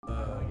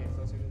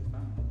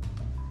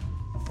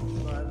Powerful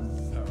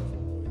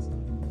voice.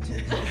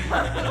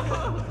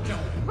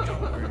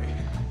 Don't worry.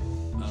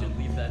 Should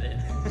leave that in.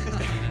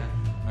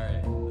 All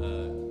right.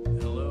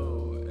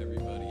 Hello,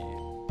 everybody,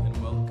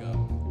 and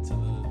welcome to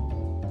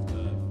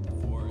the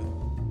fourth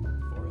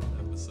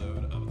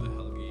episode of the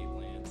Hellgate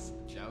Lance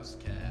Joust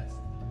Cast.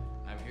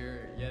 I'm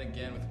here yet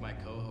again with my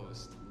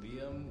co-host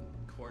Liam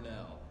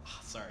Queneau.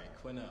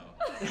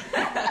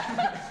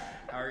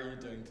 How are you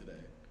doing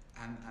today?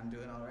 I'm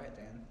doing all right,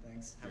 Dan.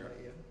 Thanks. How about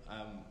you?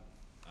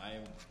 I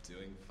am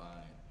doing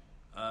fine.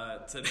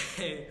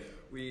 Today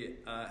we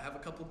have a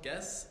couple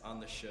guests on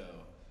the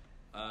show.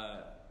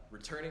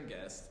 Returning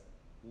guest,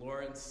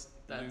 Lawrence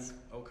Luke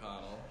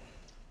O'Connell.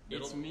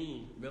 It's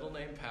me. Middle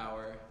name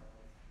Power.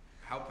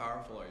 How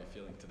powerful are you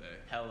feeling today?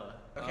 Hella.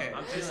 Okay,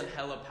 I'm feeling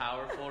hella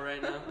powerful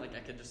right now. Like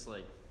I could just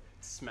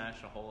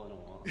smash a hole in a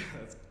wall.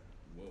 That's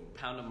whoa.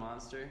 Pound a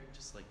monster.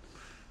 Just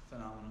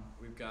Phenomenal.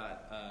 We've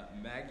got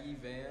Maggie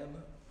Vann.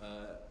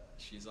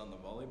 She's on the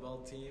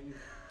volleyball team,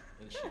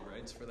 and she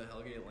writes for the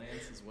Hellgate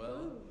Lance as well.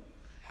 Ooh.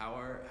 How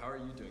are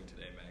you doing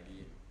today,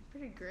 Maggie?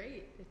 Pretty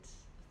great. It's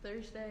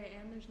Thursday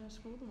and there's no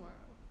school tomorrow.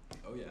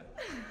 Oh yeah.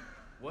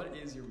 What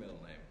is your middle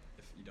name,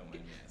 if you don't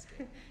mind me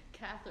asking?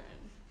 Catherine.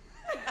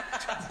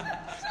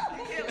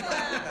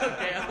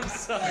 Okay, I'm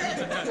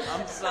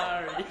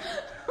sorry.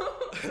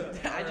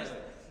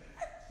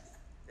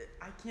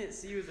 I can't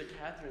see you as a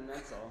Catherine,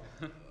 that's all.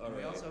 All We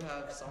right. also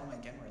have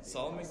Solomon Kenworthy.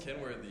 Solomon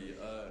Kenworthy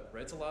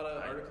writes a lot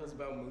of articles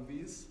about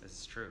movies. This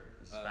is true.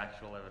 This is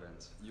factual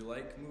evidence. You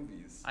like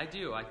movies? I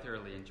do. I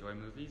thoroughly enjoy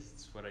movies.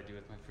 It's what I do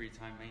with my free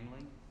time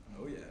mainly.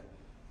 Oh yeah.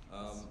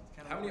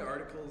 kinda How many weird.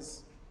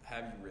 articles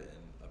have you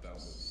written about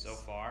movies? So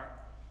far,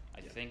 I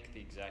Yeah. think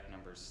the exact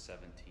number is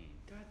 17.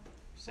 God.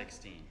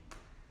 16.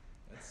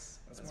 That's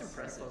That's more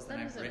more articles than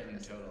That I've is written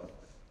impressive. total.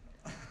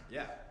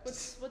 Yeah.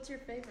 What's your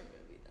favorite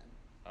movie then?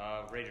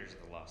 Raiders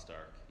of the Lost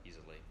Ark,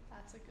 easily.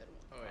 That's a good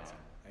one. Oh, yeah.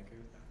 I agree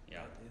with that.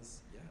 Yeah. That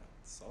is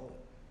solid.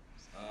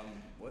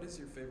 What is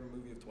your favorite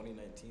movie of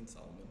 2019,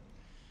 Solomon?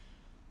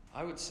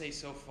 I would say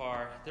so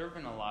far, there have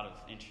been a lot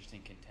of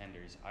interesting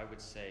contenders. I would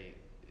say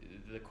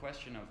the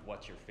question of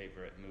what's your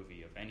favorite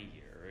movie of any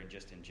year, or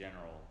just in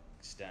general,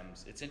 it's an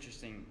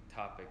interesting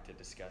topic to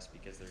discuss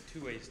because there are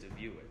two ways to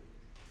view it.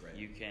 Right.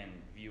 You can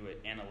view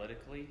it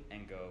analytically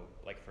and go,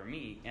 like for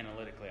me,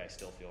 analytically, I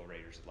still feel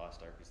Raiders of the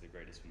Lost Ark is the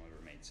greatest film ever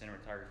made.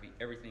 Cinematography,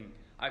 everything.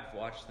 I've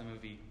watched the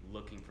movie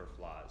looking for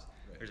flaws.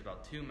 Right. There's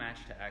about 2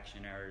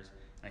 match-to-action errors,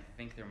 and I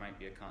think there might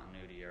be a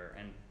continuity error.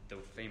 And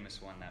the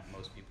famous one that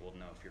most people will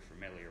know if you're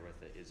familiar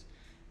with it is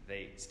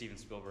Steven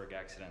Spielberg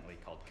accidentally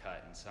called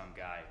cut, and some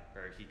guy,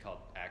 or he called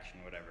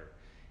action, whatever.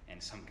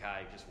 And some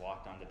guy just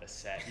walked onto the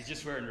set. He's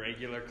just wearing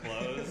regular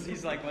clothes.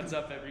 He's like, "What's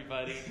up,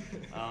 everybody?"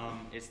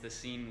 It's the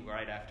scene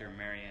right after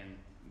Marion,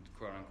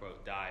 quote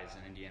unquote, dies,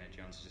 and Indiana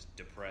Jones is just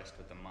depressed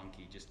with the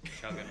monkey, just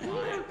chugging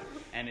wine,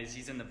 and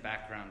he's in the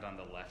background on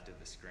the left of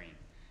the screen.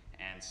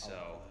 And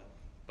so,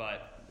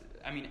 but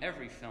I mean,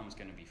 every film's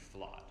going to be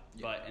flawed.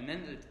 Yeah. And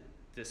then the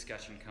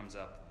discussion comes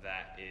up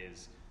that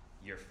is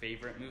your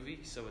favorite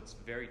movie. So it's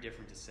very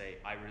different to say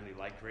I really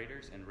liked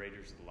Raiders, and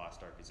Raiders of the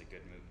Lost Ark is a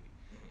good movie.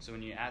 So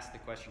when you ask the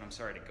question, I'm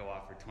sorry to go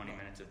off for 20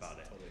 minutes about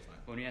it. Totally fine.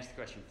 When you ask the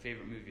question,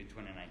 favorite movie of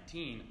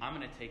 2019, I'm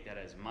going to take that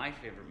as my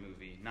favorite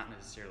movie, not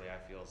necessarily I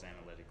feel is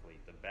analytically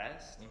the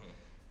best.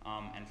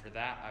 And for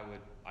that,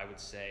 I would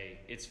say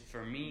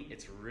for me,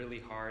 it's really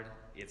hard.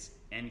 It's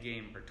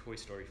Endgame or Toy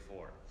Story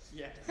 4.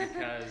 Yeah.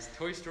 Because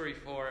Toy Story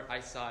 4, I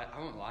saw it, I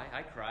won't lie,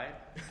 I cried.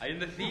 In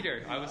the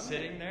theater, I was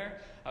sitting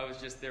there,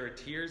 there were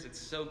tears, it's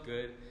so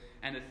good.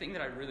 And the thing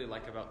that I really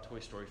like about Toy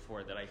Story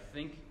 4 that I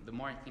think, the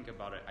more I think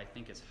about it, I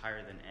think is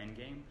higher than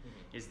Endgame,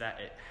 is that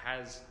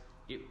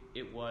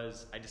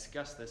I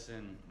discussed this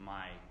in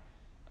my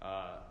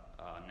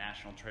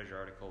National Treasure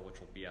article, which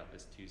will be out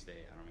this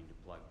Tuesday. I don't mean to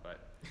plug, but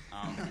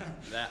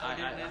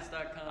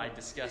I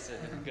discuss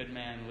it. Good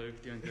man,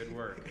 Luke, doing good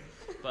work.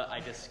 But I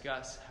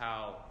discuss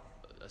how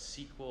a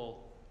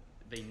sequel,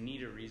 they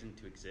need a reason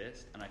to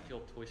exist, and I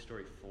feel Toy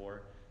Story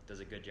 4 does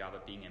a good job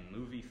of being a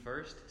movie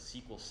first,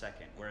 sequel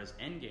second. Whereas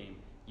Endgame,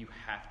 you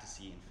have to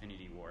see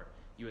Infinity War.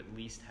 You at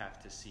least have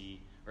to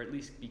see, or at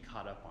least be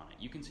caught up on it.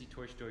 You can see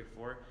Toy Story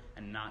 4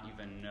 and not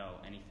even know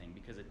anything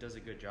because it does a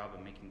good job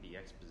of making the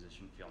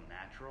exposition feel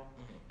natural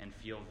and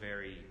feel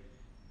very,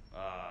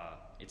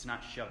 it's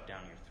not shoved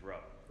down your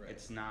throat. Right.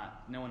 It's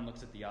not, no one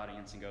looks at the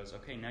audience and goes,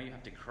 okay, now you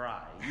have to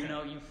cry.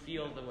 You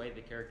feel the way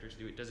the characters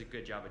do. It does a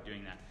good job of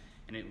doing that.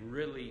 And it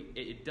really,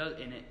 it does,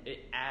 and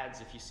it adds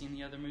if you've seen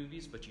the other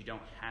movies, but you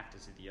don't have to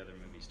see the other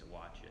movies to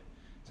watch it.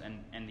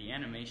 And the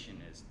animation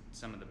is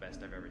some of the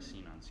best I've ever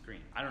seen on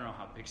screen. I don't know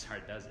how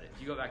Pixar does it. If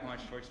you go back and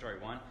watch Toy Story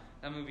 1,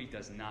 that movie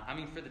does not, I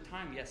mean, for the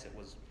time, yes,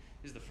 this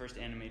is the first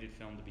animated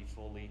film to be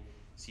fully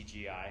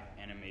CGI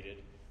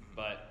animated,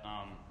 but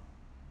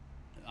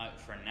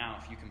for now,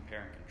 if you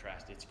compare and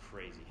contrast, it's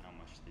crazy how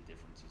much the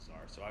differences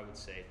are. So I would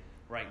say,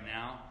 right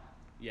now,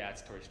 yeah,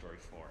 it's Toy Story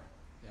 4.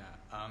 Yeah.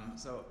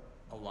 So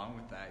along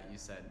with that, you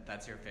said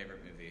that's your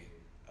favorite movie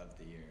of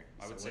the year.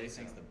 I would what say do you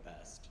think's so. the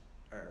best,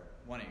 or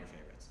one of your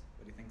favorites?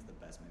 What do you think's the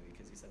best movie?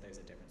 Because you said there's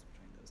a difference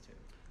between the those two?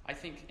 I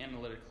think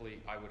analytically,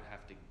 I would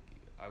have to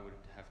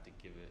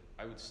give it.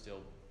 I would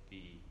still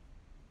be.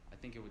 I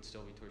think it would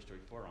still be Toy Story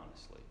 4,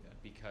 honestly,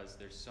 because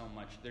there's so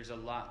much. There's a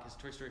lot. Because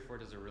Toy Story 4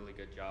 does a really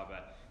good job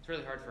at. It's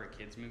really hard for a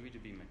kids movie to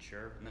be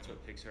mature, and that's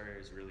what Pixar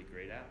is really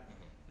great at.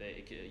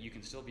 You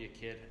can still be a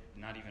kid,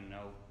 not even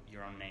know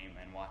your own name,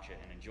 and watch it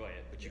and enjoy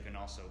it. But you can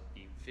also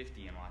be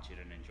 50 and watch it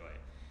and enjoy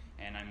it.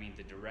 And I mean,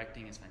 the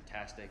directing is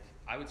fantastic.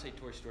 I would say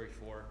Toy Story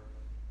 4.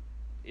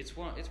 It's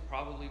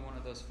probably one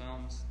of those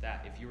films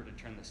that if you were to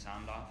turn the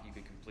sound off, you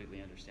could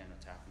completely understand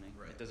what's happening.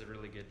 Right. It does a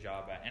really good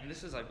job at, and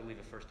this is, I believe,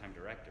 a first-time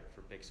director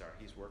for Pixar.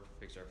 He's worked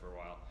for Pixar for a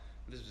while.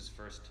 This was his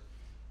first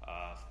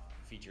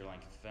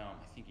feature-length film.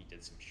 I think he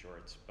did some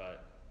shorts,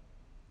 but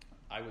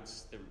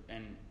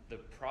the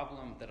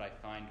problem that I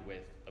find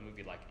with a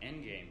movie like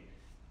Endgame,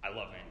 I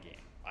love Endgame.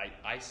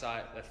 I saw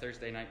it a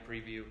Thursday night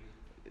preview.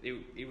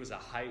 It was a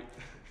hype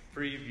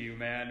preview,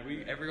 man.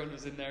 Everyone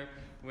was in there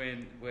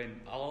when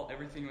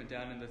everything went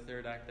down in the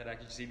third act, that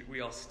action scene. We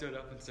all stood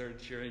up and started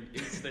cheering.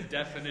 It's the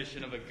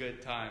definition of a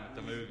good time at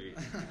the movie.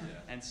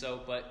 And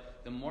so, but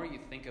the more you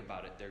think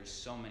about it, there's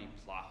so many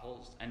plot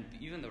holes, and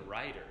even the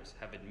writers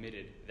have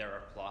admitted there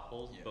are plot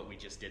holes, but we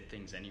just did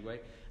things anyway.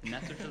 And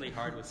that's what's really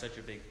hard with such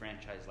a big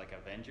franchise like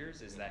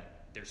Avengers, is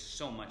that there's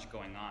so much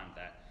going on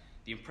that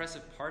the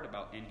impressive part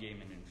about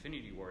Endgame and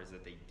Infinity War is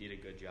that they did a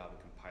good job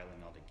of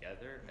compiling all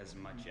together, as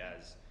much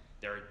as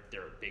there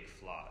are big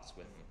flaws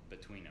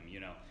between them.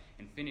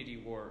 Infinity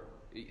War,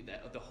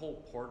 the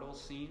whole portal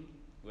scene,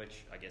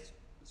 which I guess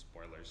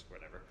spoilers,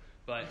 whatever,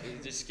 but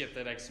just skip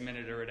the next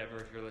minute or whatever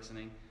if you're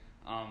listening.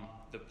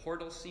 The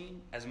portal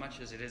scene, as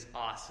much as it is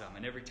awesome,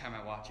 and every time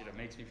I watch it, it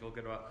makes me feel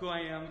good about who I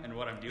am and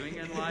what I'm doing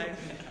in life.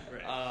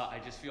 I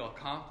just feel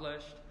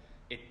accomplished.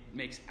 It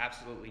makes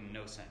absolutely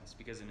no sense,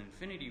 because in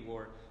Infinity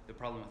War, the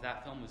problem with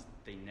that film was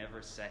they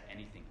never set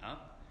anything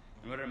up.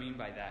 And what I mean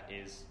by that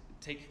is,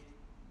 take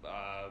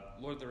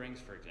Lord of the Rings,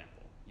 for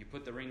example. You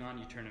put the ring on,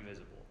 you turn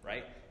invisible,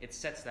 right? It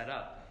sets that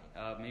up.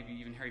 Maybe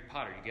even Harry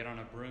Potter. You get on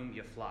a broom,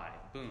 you fly.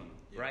 Boom,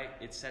 right?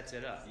 It sets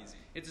it up. Easy.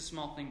 It's a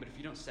small thing, but if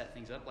you don't set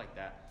things up like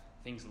that,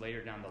 things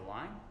later down the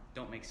line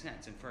don't make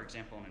sense. And for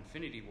example, in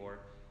Infinity War,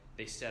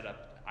 they set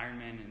up Iron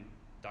Man and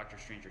Doctor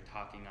Strange are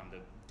talking on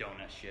the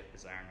donut ship,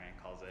 as Iron Man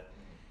calls it.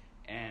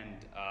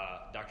 And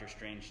Doctor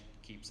Strange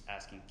keeps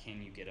asking,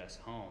 can you get us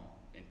home?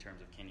 In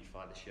terms of, can you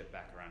fly the ship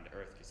back around to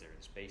Earth, because they're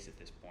in space at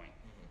this point.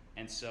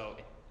 And so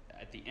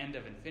at the end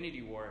of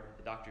Infinity War,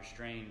 Doctor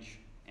Strange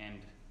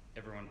and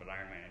everyone but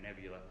Iron Man and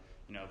Nebula,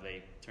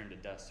 they turn to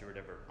dust or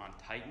whatever on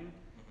Titan,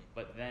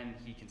 but then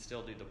he can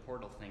still do the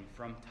portal thing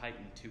from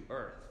Titan to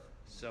Earth.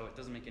 So it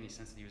doesn't make any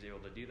sense that he was able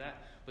to do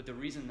that. But the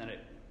reason that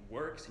it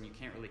works, and you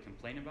can't really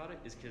complain about it,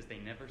 is because they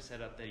never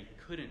set up that he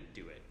couldn't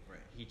do it.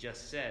 Right. He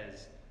just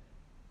says,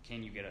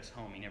 can you get us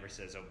home? He never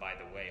says, oh, by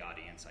the way,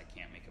 audience, I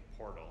can't make a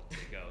portal to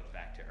go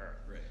back to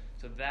Earth. Right.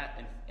 So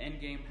that,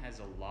 Endgame has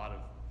a lot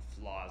of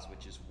flaws,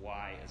 which is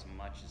why, as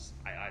much as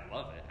I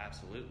love it,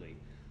 absolutely,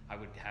 I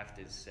would have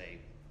to say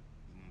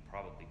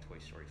probably Toy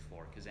Story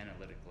 4, because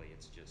analytically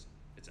it's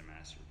a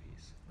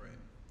masterpiece. Right.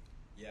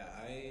 Yeah,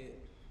 I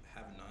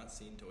have not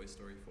seen Toy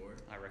Story 4.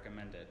 I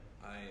recommend it.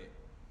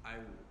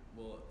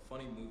 Well,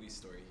 funny movie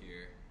story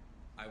here.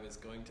 I was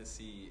going to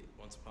see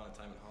Once Upon a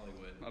Time in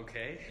Hollywood.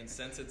 Okay. And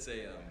since it's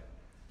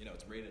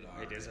it's rated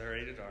R. It is a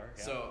rated R.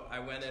 Yeah. So I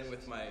went in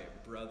with my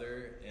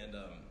brother and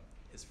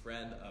his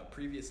friend,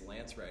 previous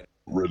Lance rider.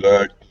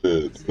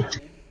 Redacted.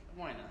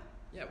 Why not?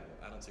 Yeah, well,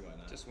 I don't see why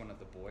not. Just one of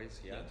the boys.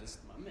 Yeah. Just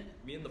My man.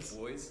 me and the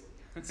boys.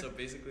 So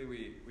basically,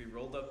 we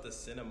rolled up the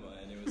cinema,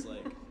 and it was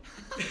like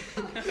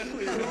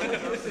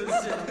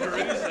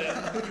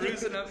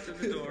cruising up to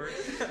the door,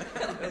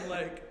 and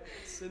like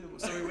cinema.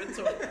 So we went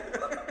to.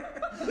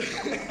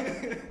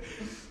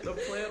 The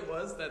plan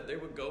was that they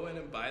would go in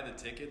and buy the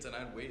tickets, and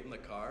I'd wait in the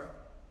car,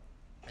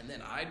 and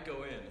then I'd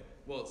go in.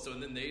 Well, so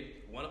then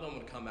one of them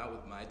would come out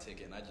with my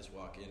ticket, and I'd just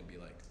walk in and be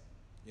like,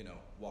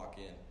 walk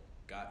in.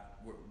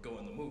 We're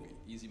going the movie,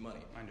 easy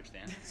money. I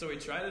understand. So we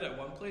tried it at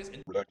one place,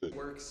 and Redacted.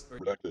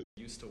 Redacted.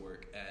 used to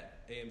work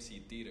at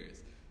AMC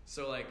theaters.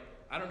 So like,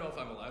 I don't know if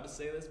I'm allowed to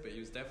say this, but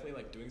he was definitely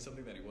like doing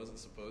something that he wasn't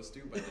supposed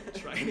to by like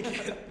trying to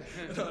get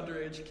an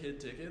underage kid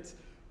tickets.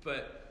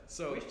 But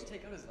so We should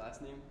take out his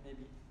last name,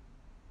 maybe.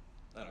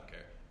 I don't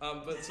care.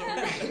 But so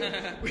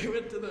we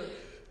went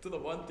to the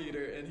one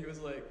theater, and he was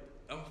like,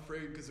 I'm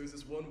afraid because there's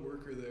this one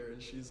worker there,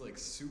 and she's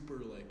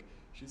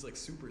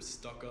super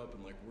stuck up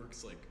and like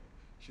works like.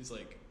 She's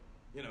like,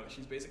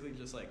 she's basically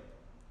just like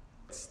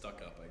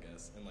stuck up, I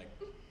guess, and like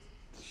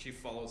she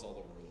follows all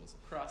the rules.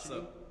 Crotchety.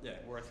 So yeah,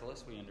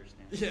 Worthless, we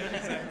understand. yeah,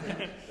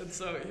 exactly. And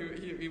so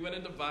he went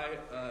in to buy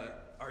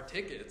our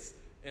tickets,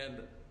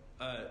 and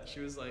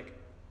she was like,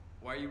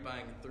 "Why are you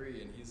buying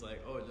 3?" And he's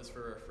like, "Oh, just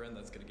for our friend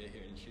that's gonna get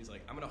here." And she's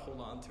like, "I'm gonna hold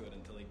on to it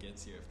until he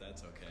gets here, if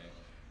that's okay."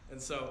 And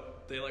so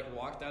they like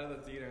walked out of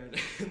the theater,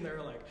 and they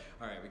were like,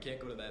 "All right, we can't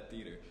go to that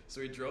theater."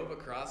 So we drove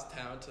across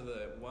town to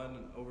the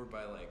one over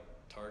by like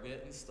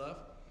Target and stuff,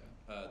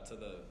 to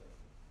the,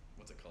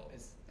 what's it called?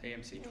 It's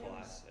AMC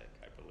Classic,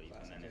 I believe.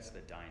 cheap, and then Classic, it's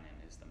yeah. the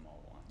dine-in is the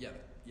mall one.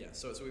 Yeah.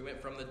 So we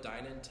went from the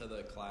dine-in to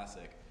the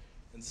classic,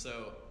 and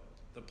so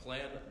the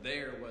plan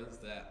there was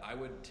that I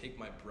would take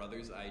my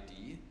brother's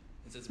ID,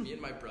 and since me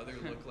and my brother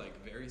look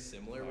like very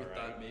similar, we Alright.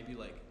 thought maybe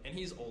like, and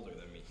he's older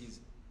than me. He's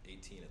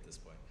 18 at this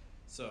point.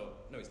 So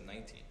no, he's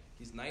 19.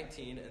 He's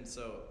 19, and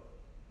so,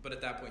 but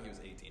at that point he was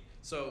 18.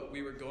 So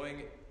we were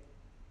going.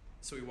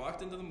 So we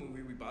walked into the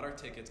movie. We bought our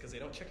tickets because they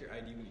don't check your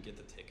ID when you get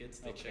the tickets.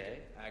 They check Okay.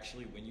 it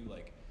actually when you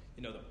like,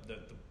 you know,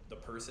 the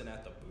person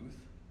at the booth.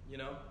 You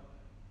know.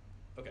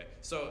 Okay.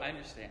 So I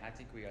understand. I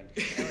think we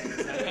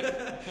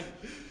understand.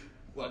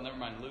 Well, never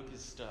mind. Luke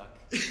is stuck.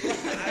 I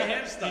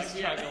am stuck. He's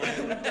Yeah.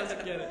 struggling. Luke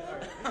doesn't get it. All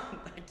right.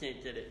 I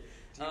can't get it.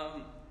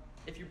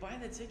 If you buy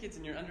the tickets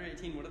and you're under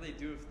 18, what do they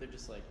do if they're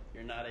just like,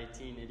 you're not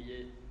 18,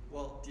 idiot?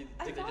 Well, Do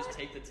I they just thought-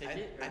 take the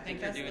ticket? I or think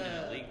They're that's doing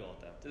the- it illegal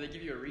at that do they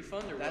give you a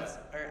refund or that's,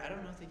 what? or I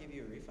don't know if they give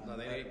you a refund. No,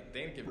 but they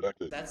didn't give.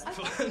 Redacted. That's. I I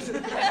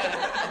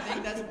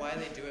think that's why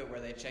they do it, where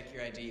they check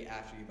your ID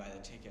after you buy the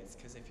tickets.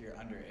 Because if you're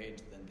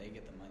underage, then they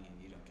get the money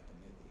and you don't get the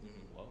movie.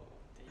 Mhm. Whoa.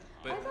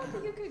 But- I thought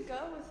that you could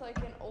go with like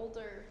an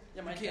older.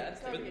 Yeah, my You can't-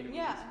 dad's but- taking me to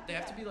Yeah. movies. They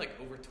have to be like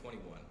over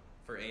 21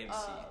 for AMC.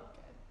 Oh,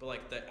 okay. But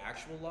like the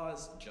actual law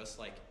is just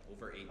like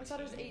over 18. I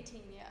thought it was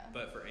 18. Yeah.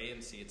 But for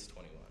AMC it's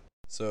 21.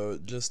 So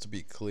just to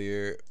be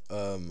clear,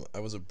 I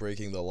wasn't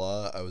breaking the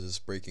law. I was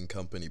just breaking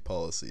company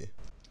policy.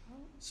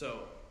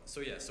 So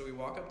yeah, so we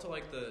walk up to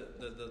like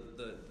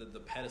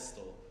the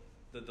pedestal,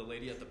 the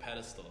lady at the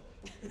pedestal,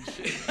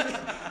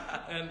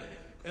 and,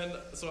 and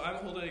so I'm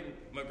holding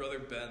my brother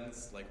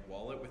Ben's like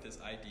wallet with his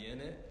ID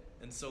in it,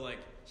 and so like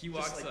he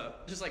walks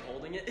up. Just like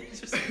holding it.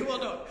 Just Well,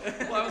 no.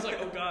 Well, I was like,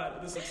 oh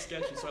god, this looks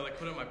sketchy, so I like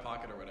put it in my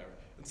pocket or whatever.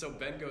 And so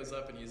Ben goes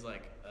up and he's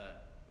like,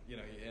 you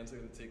know, he hands her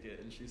the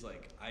ticket and she's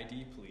like,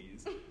 ID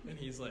please, and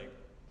he's like,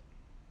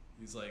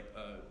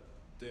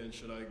 Dan,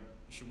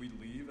 should we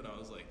leave? And I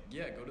was like,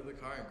 yeah, go to the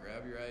car and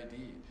grab your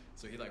ID.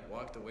 So he like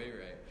walked away,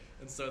 right?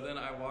 And so then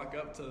I walk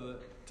up to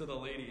the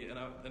lady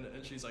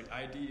and she's like,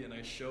 ID, and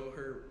I show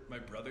her my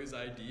brother's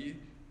ID,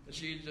 and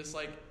she just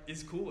like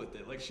is cool with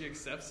it, like she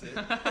accepts it.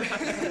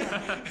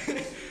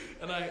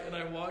 and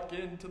I walk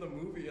into the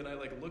movie and I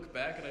like look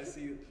back and I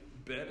see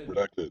Ben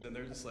Redacted. and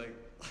they're just like,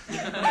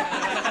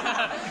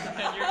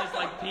 And you're just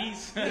like,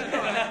 peace. and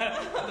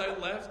I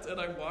left and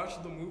I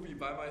watched the movie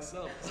by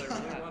myself because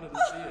I really wanted to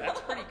see it.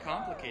 That's pretty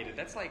complicated.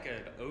 That's like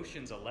an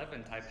Ocean's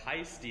 11 type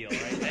heist deal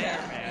right there,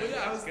 man. Well, yeah,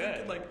 I That's was good.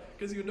 thinking like,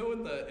 because you know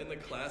in the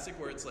classic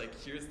where it's like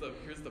here's the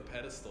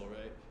pedestal,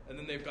 right, and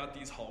then they've got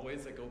these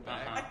hallways that go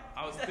back. Uh-huh.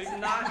 I was That's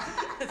thinking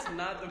that's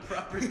not the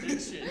proper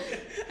diction.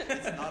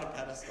 It's not a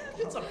pedestal.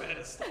 it's a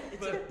pedestal,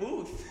 It's a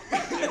booth.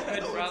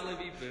 It'd probably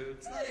be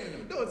boots.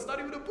 no, it's not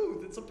even a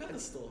booth. It's a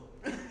pedestal.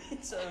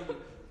 It's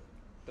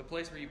The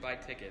place where you buy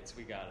tickets,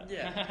 we got it.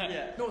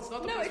 yeah. No, it's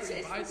not the No, place where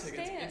you it's buy the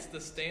tickets. stand. It's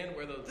the stand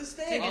where the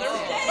stand. tickets Oh,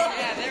 are.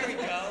 yeah, there we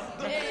go.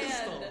 The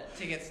pedestal.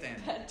 Ticket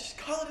stand. Just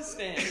call it a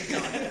stand.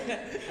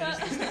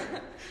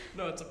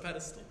 No, it's a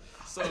pedestal.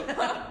 So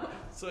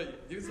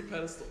here's the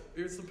pedestal.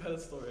 Here's the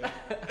pedestal, right?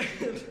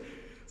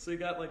 So you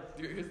got like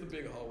here's the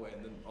big hallway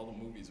and then all the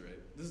movies, right?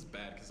 This is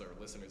bad because our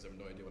listeners have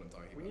no idea what I'm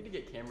talking We about. need to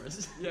get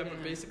cameras. Yeah,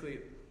 but basically,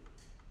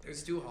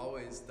 there's two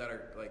hallways that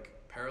are like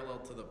parallel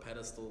to the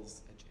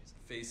pedestals,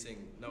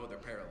 facing. No, they're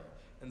parallel,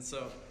 and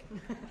so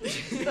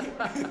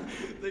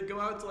they go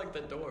out to like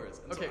the doors.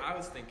 And Okay. so I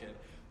was thinking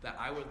that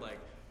I would like,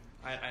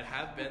 I'd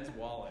have Ben's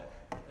wallet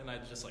and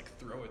I'd just like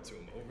throw it to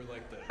him over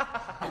like the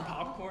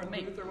popcorn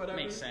booth or whatever.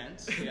 Makes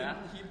sense, yeah.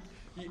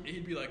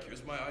 He'd be like,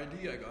 "Here's my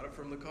ID. I got it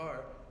from the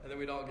car," and then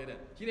we'd all get in.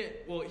 He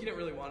didn't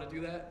really want to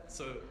do that,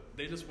 so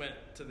they just went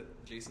to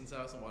Jason's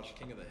house and watched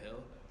King of the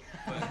Hill.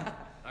 But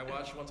I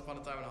watched Once Upon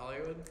a Time in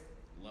Hollywood.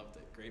 Loved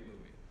it. Great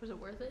movie. Was it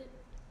worth it?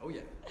 Oh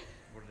yeah.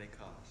 What do they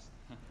cost?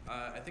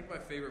 I think my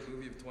favorite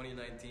movie of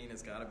 2019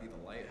 has got to be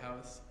The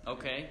Lighthouse.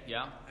 Okay,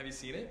 yeah. Have you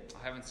seen it?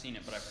 I haven't seen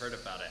it, but I've heard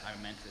about it.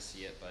 I meant to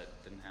see it, but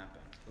it didn't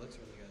happen. It looks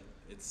really good.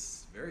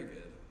 It's very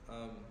good.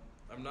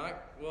 I'm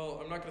not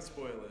gonna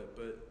spoil it,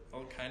 but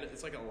I'll kind of.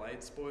 It's like a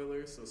light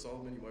spoiler, so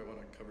Solomon, you might want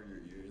to cover your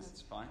ears.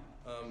 That's fine.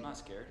 I'm not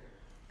scared.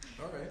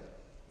 All right.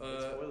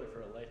 Spoiler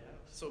for a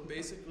lighthouse. So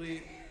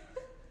basically,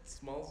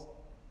 small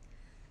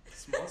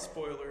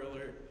spoiler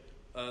alert.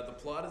 The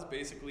plot is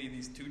basically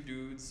these two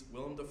dudes,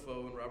 Willem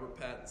Dafoe and Robert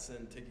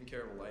Pattinson, taking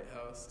care of a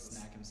lighthouse.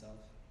 Snack himself.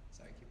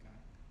 Sorry, keep going.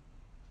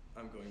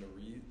 I'm going to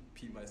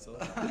repeat myself.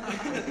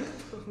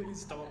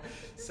 Please don't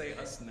say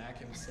a snack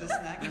The himself.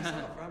 snack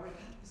himself, Robert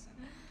Pattinson.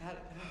 God,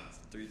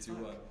 3, 2,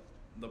 1.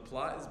 The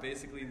plot is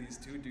basically these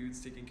two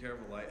dudes taking care of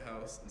a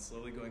lighthouse and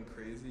slowly going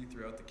crazy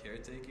throughout the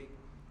caretaking.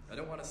 I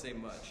don't want to say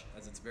much,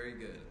 as it's very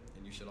good,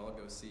 and you should all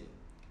go see it.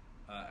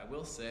 I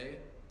will say,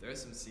 there are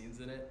some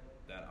scenes in it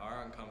that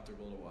are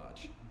uncomfortable to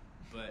watch,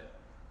 but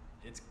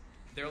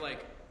they're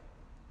like,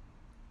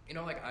 you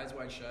know, like Eyes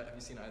Wide Shut. Have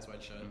you seen Eyes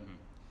Wide Shut? Mhm.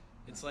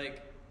 It's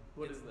like,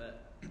 What is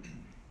that?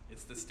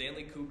 it's the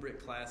Stanley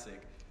Kubrick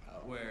classic,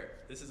 Oh. where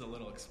this is a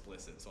little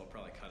explicit, so I'll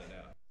probably cut it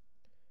out.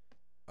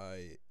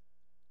 I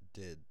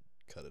did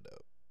cut it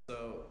out.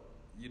 So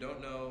you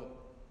don't know.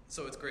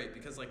 So it's great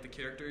because like the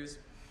characters,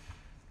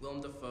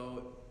 Willem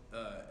Dafoe,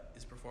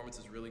 his performance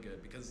is really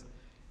good because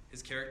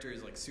his character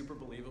is like super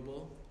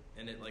believable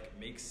and it like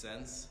makes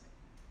sense,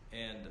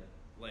 and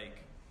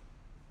like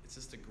it's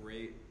just a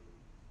great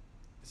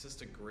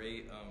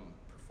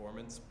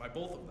performance by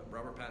both of them.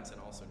 Robert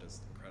Pattinson also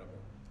does incredible.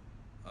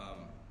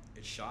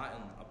 It's shot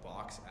in a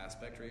box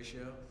aspect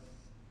ratio,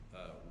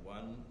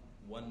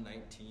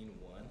 1:19:1,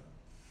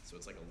 so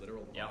it's like a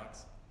literal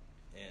box,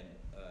 and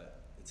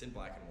it's in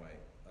black and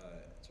white.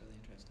 It's really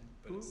interesting.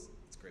 But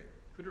it's great.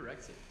 Who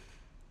directs it?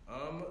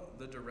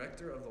 The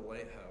director of The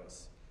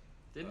Lighthouse.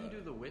 Didn't he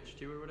do The Witch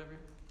too or whatever?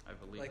 I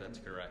believe Like- that's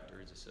correct, or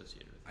is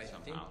associated with I it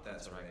somehow. think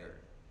that's what I right. heard.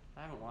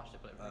 I haven't watched it,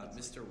 but I've heard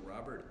it's Mr.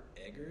 Robert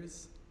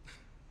Eggers.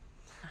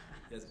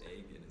 He has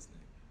egg in his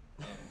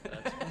name.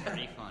 That's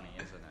pretty funny,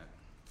 isn't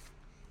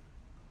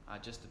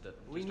it? Just at the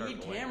We just our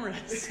need boy.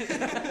 cameras.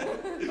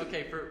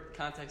 Okay, for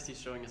context, he's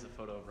showing us a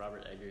photo of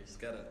Robert Eggers. He's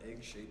got an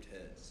egg-shaped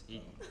head.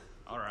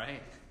 All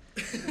right.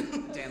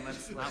 Dan,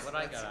 let's what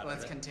I got out of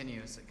let's it.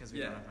 continue because we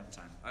Yeah. don't have enough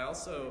time. I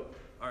also,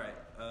 all right.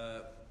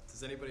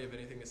 Does anybody have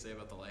anything to say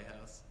about The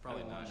Lighthouse?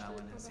 Probably not. No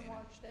one has Haven't seen it.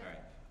 watched it.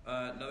 All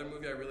right. Another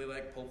movie I really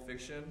like, Pulp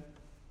Fiction.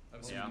 I'm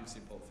assuming Yeah. you've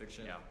seen Pulp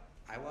Fiction. Yeah.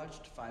 I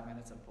watched 5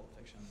 minutes of Pulp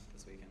Fiction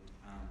this weekend.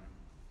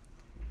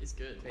 It's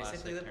good.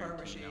 Basically, the Classic part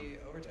where she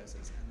Tarantino.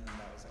 overdoses, and then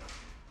that was it.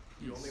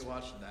 You only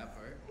watched that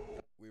part?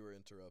 We were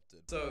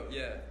interrupted. So,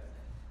 yeah.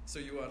 So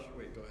you watched,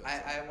 wait, go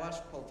ahead. I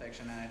watched Pulp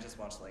Fiction, and I just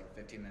watched like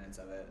 15 minutes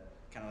of it,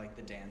 kind of like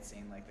the dance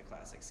scene, like the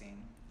classic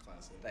scene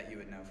Classic. that you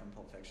would know from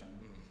Pulp Fiction.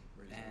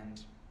 Where you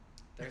And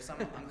there's some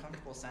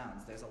uncomfortable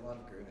sounds. There's a lot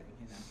of grooving,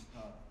 you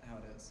know how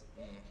it is.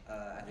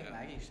 I think Yeah.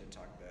 Maggie should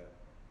talk about.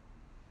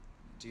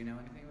 Do you know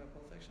anything about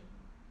Pulp Fiction?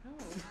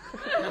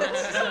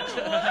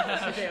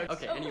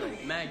 Okay, anyway,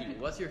 Maggie,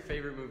 what's your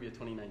favorite movie of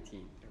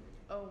 2019?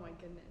 Oh my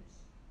goodness.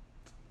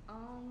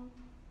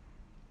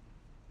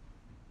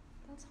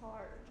 That's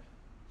hard.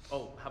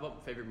 Oh, how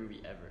about favorite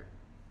movie ever?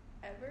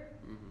 Ever?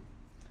 Mm-hmm.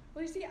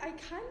 Well, you see, I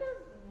kind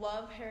of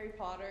love Harry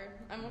Potter.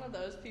 I'm one of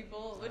those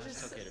people, which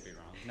It's is okay to be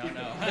wrong. No.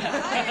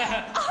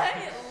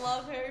 I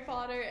love Harry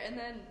Potter, and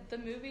then the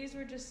movies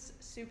were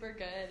just super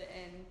good,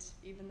 and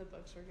even the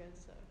books were good.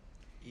 So,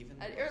 Even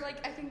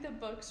I think the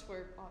books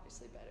were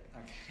obviously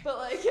better, Okay. but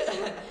like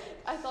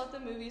I thought the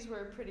movies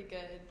were pretty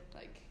good.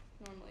 Like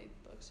normally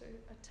books are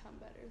a ton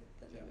better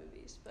than Yeah. the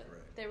movies, but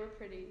Right. they were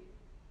pretty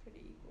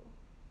equal.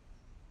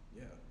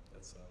 Yeah,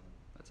 that's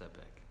That's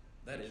epic.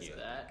 that Thank is you. it.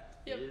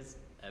 That Yep. is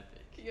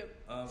epic.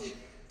 Yep.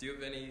 Do you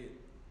have any?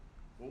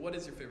 Well, what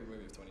is your favorite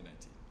movie of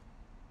 2019?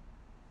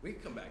 We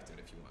can come back to it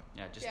if you want.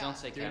 Yeah, just Yeah. don't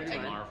say Do you Captain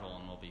mind? Marvel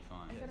and we'll be I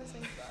fine. gotta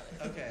think about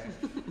it. Okay.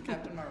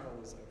 Captain Marvel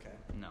was okay.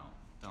 No,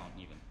 don't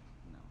even.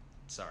 No.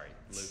 Sorry,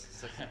 Luke.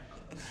 It's okay.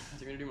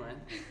 So you're gonna do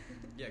mine?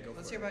 Yeah, go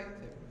Let's for hear it. about your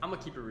favorite. I'm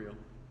gonna keep it real.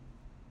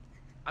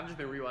 I've just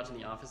been rewatching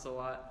The Office a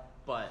lot,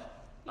 but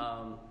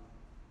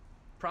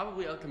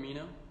probably El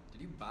Camino. Did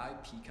you buy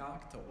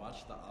Peacock to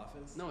watch The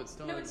Office? No, it's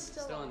still No, on, it's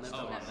still on on Netflix.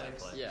 Oh, on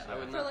Netflix. Netflix. Yeah, I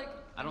would For not. like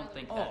I don't another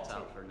think Oh. that's two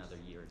out for weeks. another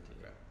year or two.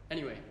 Okay.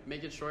 Anyway,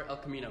 make it short. El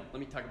Camino. Let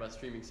me talk about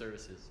streaming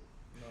services.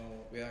 No.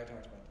 We already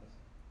talked about this.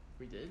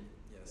 We did?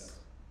 Yes.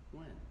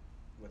 When?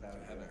 Without I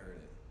a haven't doubt.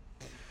 heard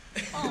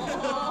it.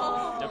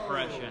 Oh.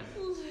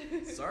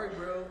 Depression. Sorry,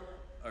 bro.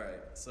 All right.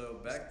 So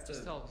back to.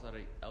 Just tell us about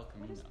El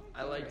Camino.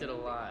 I liked it a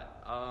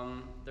lot.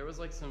 There was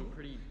like some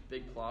pretty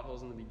big plot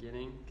holes in the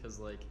beginning because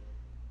like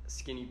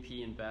Skinny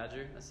P and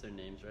Badger, that's their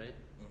names, right?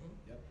 Mhm.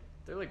 Yep.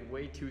 They're like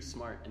way too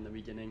smart in the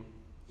beginning.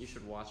 You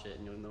should watch it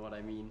and you'll know what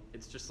I mean.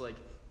 It's just like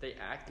they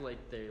act like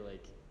they're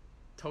like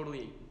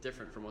totally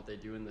different from what they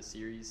do in the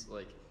series.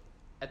 Like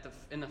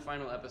in the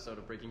final episode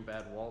of Breaking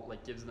Bad, Walt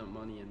like gives them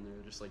money and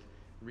they're just like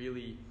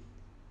really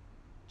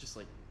just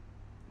like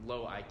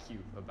low IQ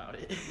about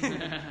it.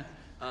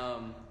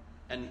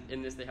 And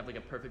in this they have like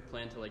a perfect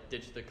plan to like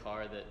ditch the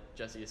car that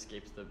Jesse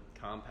escapes the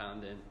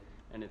compound in,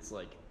 and it's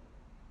like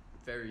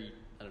very,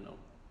 I don't know,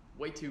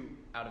 way too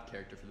out of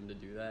character for them to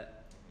do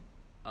that.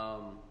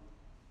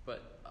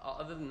 But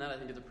other than that, I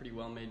think it's a pretty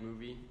well-made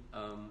movie.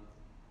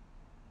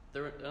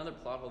 Another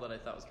plot hole that I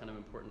thought was kind of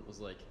important was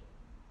like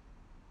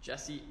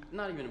Jesse,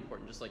 not even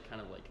important, just like kind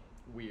of like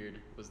weird,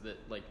 was that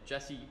like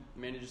Jesse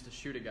manages to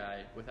shoot a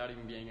guy without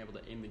even being able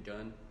to aim the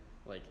gun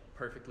like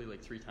perfectly like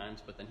 3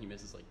 times, but then he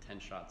misses like 10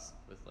 shots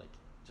with like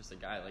just a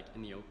guy like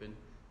in the open,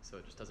 so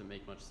it just doesn't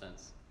make much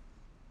sense.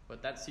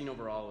 But that scene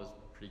overall was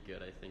pretty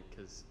good, I think,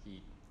 because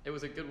it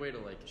was a good way to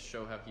like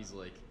show how he's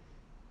like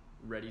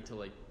ready to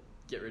like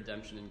get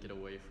redemption and get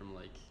away from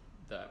like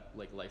that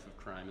like life of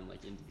crime and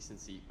like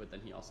indecency, but then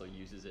he also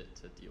uses it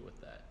to deal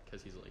with that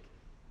because he's like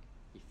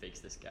he fakes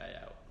this guy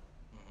out.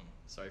 Mhm.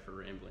 Sorry for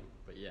rambling,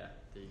 but yeah,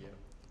 there you go.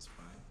 That's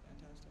fine.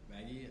 Fantastic.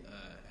 Maggie,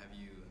 have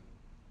you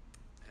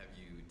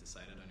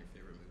decided on your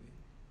favorite movie?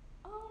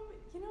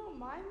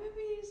 My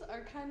movies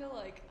are kind of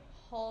like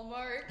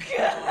Hallmark.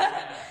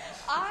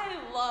 I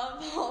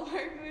love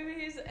Hallmark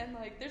movies, and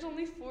like there's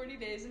only 40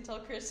 days until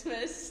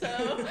Christmas, so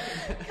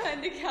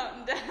kind of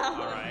counting down.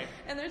 All right.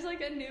 And there's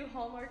like a new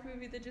Hallmark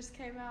movie that just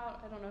came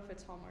out. I don't know if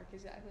it's Hallmark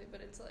exactly,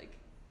 but it's like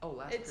Oh,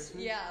 Last It's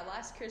Christmas?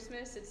 Last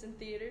Christmas. It's in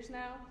theaters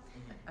now.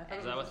 I thought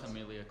Is it that was- with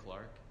Amelia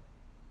Clark?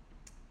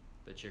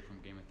 The chick from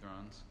Game of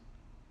Thrones?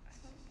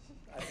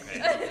 Okay.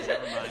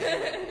 Never mind.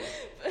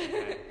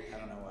 Okay. I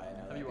don't know why I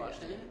know that. Have you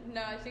watched it yet?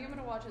 No, I think I'm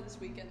gonna watch it this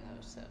weekend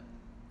though. So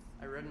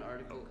I read an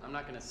article. I'm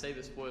not gonna say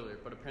the spoiler,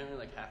 but apparently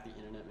like half the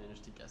internet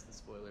managed to guess the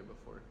spoiler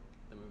before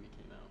the movie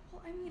came out.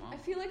 well, I mean, Wow. I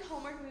feel like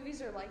Hallmark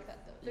movies are like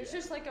that though. There's Yeah.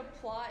 just like a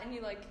plot, and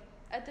you like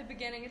at the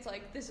beginning it's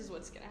like this is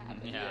what's gonna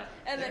happen. Yeah.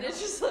 And then They're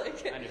it's just like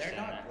I They're understand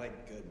not that.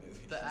 like good movies.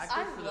 The actor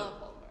I for love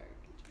Hallmark.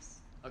 Just,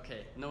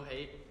 Okay, no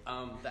hate.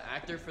 The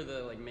actor for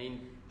the like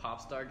main pop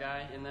star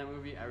guy in that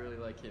movie, I really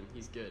like him.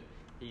 He's good.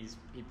 He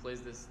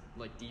plays this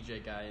like DJ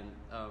guy in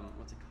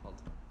what's it called?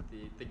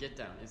 The Get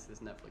Down. It's this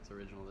Netflix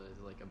original that is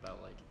like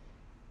about like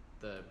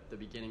the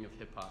beginning of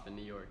hip hop in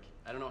New York.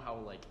 I don't know how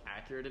like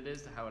accurate it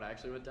is to how it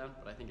actually went down,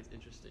 but I think it's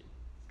interesting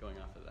going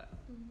off of that.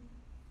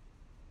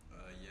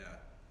 Yeah.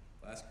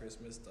 Last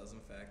Christmas does in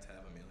fact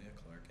have Amelia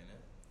Clark in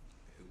it,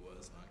 who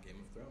was on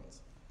Game of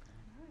Thrones.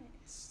 nice.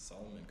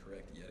 Solomon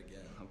correct yet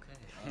again.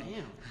 Okay.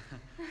 Damn.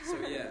 So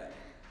yeah,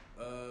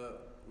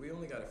 we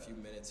only got a few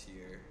minutes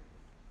here.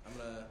 I'm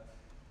gonna,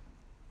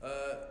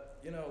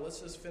 let's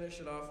just finish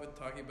it off with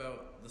talking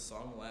about the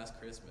song "Last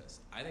Christmas."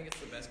 I think it's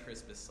the best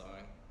Christmas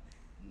song.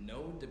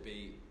 No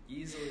debate.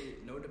 Easily,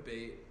 no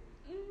debate.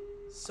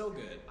 So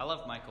good. I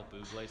love Michael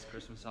Bublé's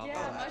Christmas album.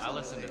 Yeah, I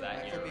listen to Bublé.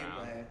 that Michael year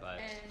round, Bublé. but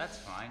And- that's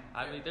fine.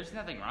 I mean, there's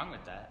nothing wrong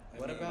with that.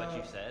 What I mean, about What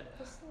you said.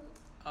 What's the-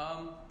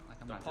 Like,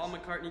 I'm The not Paul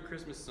just- McCartney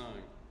Christmas song.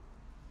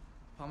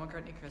 Paul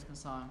McCartney Christmas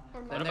song?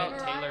 Or What Then about there-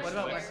 Taylor what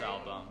about Swift's Mary?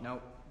 album?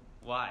 Nope.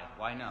 Why?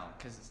 Why no?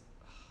 Because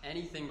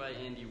Anything by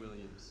Andy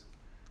Williams.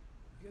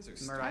 You guys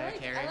are Mariah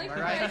Carey. I like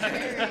Mariah Mariah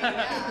Carey.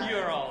 Yeah.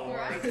 You're all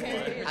Mariah worried.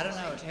 Carey. I don't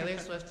know. Taylor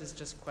Swift is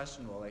just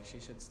questionable. Like she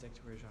should stick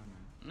to her genre.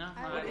 No,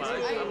 I I, would- like,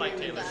 I I like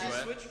agree Taylor with that. She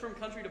Swift. switched from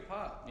country to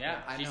pop.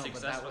 Yeah, I she know, but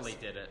that successfully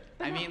was- did it.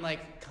 I mean, like,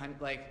 I don't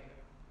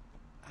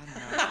know.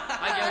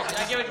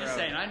 I get what you're Bro.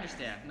 saying. I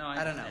understand. No, I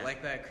don't know. understand.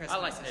 Like the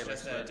Christmas like is Taylor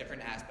just a Swift.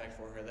 different aspect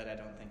for her that I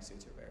don't think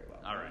suits her very well.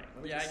 All right.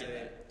 Let me Yeah, just I get say,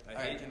 that. I All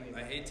right, hate, can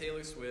we- I hate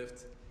Taylor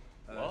Swift.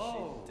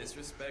 Whoa. She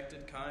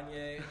disrespected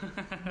Kanye.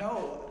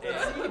 No. He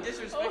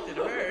disrespected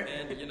her.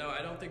 And,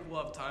 I don't think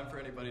we'll have time for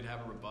anybody to have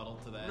a rebuttal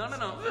to that. No.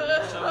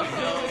 So we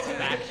know it's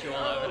factual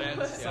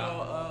evidence.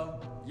 So,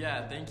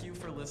 thank you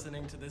for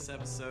listening to this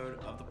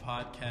episode of the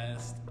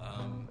podcast.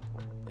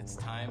 It's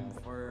time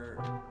for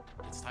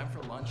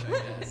lunch, I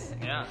guess.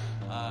 Yeah.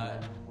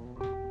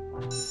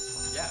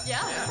 Yeah.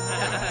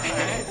 Yeah.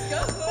 Let's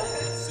go.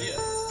 See ya.